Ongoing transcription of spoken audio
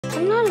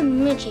I'm not a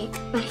midget,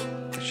 but...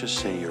 Let's just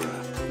say you're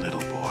a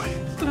little boy.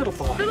 Little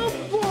boy. Little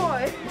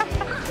boy!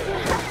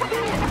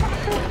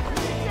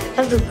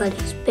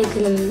 Everybody's bigger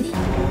than me.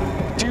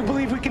 Do you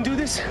believe we can do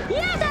this?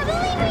 Yes, I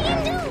believe we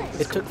can do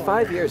this! It took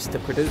 5 years to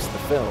produce the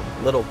film,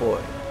 Little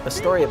Boy, a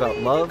story about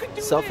love,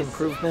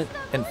 self-improvement,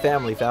 and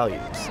family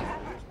values.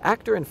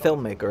 Actor and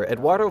filmmaker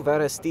Eduardo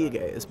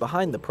Verástegui is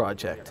behind the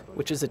project,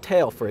 which is a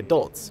tale for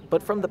adults,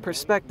 but from the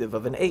perspective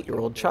of an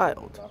 8-year-old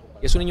child.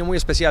 Es un niño muy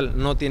especial,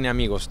 no tiene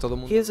amigos.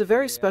 He is a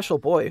very special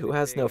boy who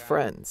has no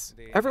friends.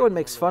 Everyone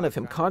makes fun of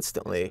him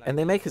constantly, and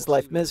they make his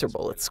life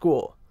miserable at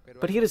school.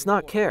 But he does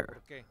not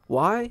care.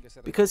 Why?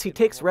 Because he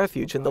takes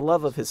refuge in the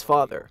love of his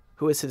father,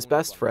 who is his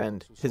best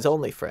friend, his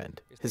only friend,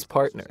 his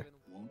partner.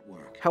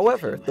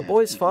 However, the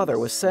boy's father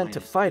was sent to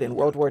fight in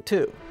World War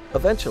II.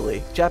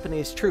 Eventually,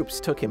 Japanese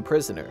troops took him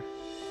prisoner.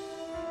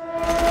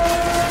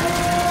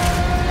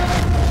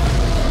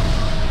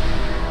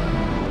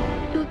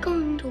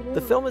 The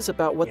film is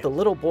about what the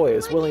little boy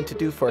is willing to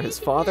do for his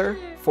father,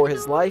 for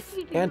his life,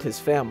 and his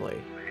family.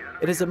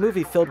 It is a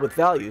movie filled with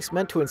values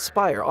meant to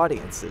inspire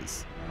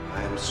audiences.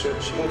 I am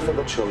searching for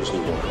the chosen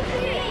one.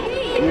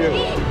 You.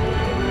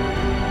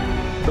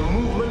 The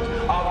movement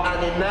of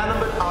an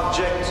inanimate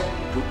object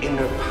to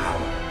inner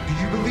power. Do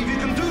you believe you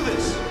can do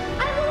this?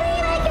 I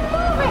believe I can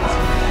move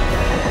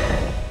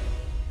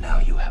it! Now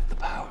you have the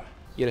power.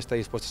 Y él está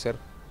dispuesto a hacer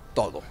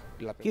todo.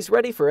 He's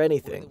ready for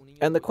anything,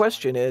 and the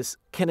question is,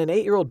 can an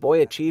 8-year-old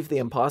boy achieve the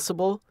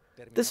impossible?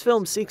 This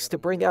film seeks to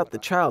bring out the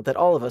child that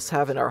all of us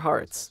have in our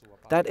hearts,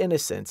 that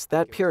innocence,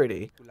 that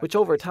purity, which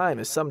over time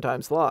is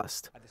sometimes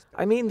lost.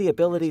 I mean the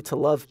ability to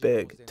love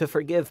big, to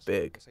forgive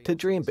big, to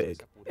dream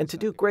big, and to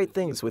do great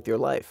things with your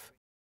life.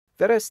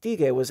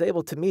 Verástegui was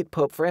able to meet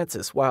Pope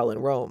Francis while in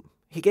Rome.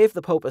 He gave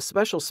the Pope a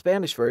special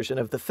Spanish version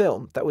of the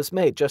film that was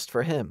made just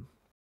for him.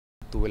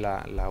 I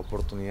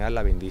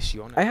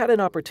had an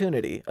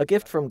opportunity, a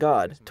gift from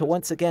God, to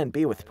once again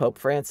be with Pope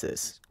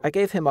Francis. I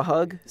gave him a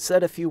hug,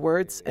 said a few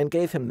words, and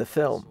gave him the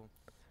film.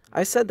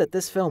 I said that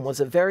this film was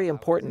a very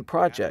important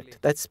project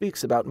that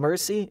speaks about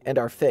mercy and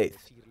our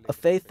faith, a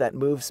faith that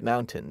moves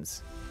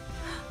mountains.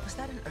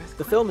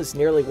 The film is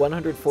nearly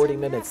 140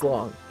 minutes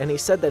long, and he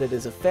said that it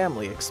is a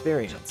family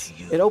experience.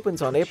 It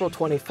opens on April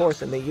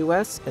 24th in the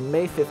US and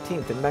May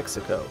 15th in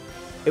Mexico.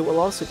 It will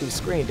also be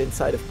screened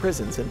inside of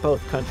prisons in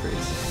both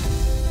countries.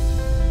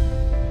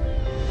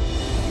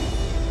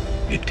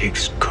 It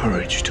takes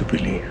courage to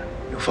believe.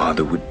 Your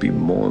father would be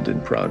more than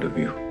proud of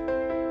you.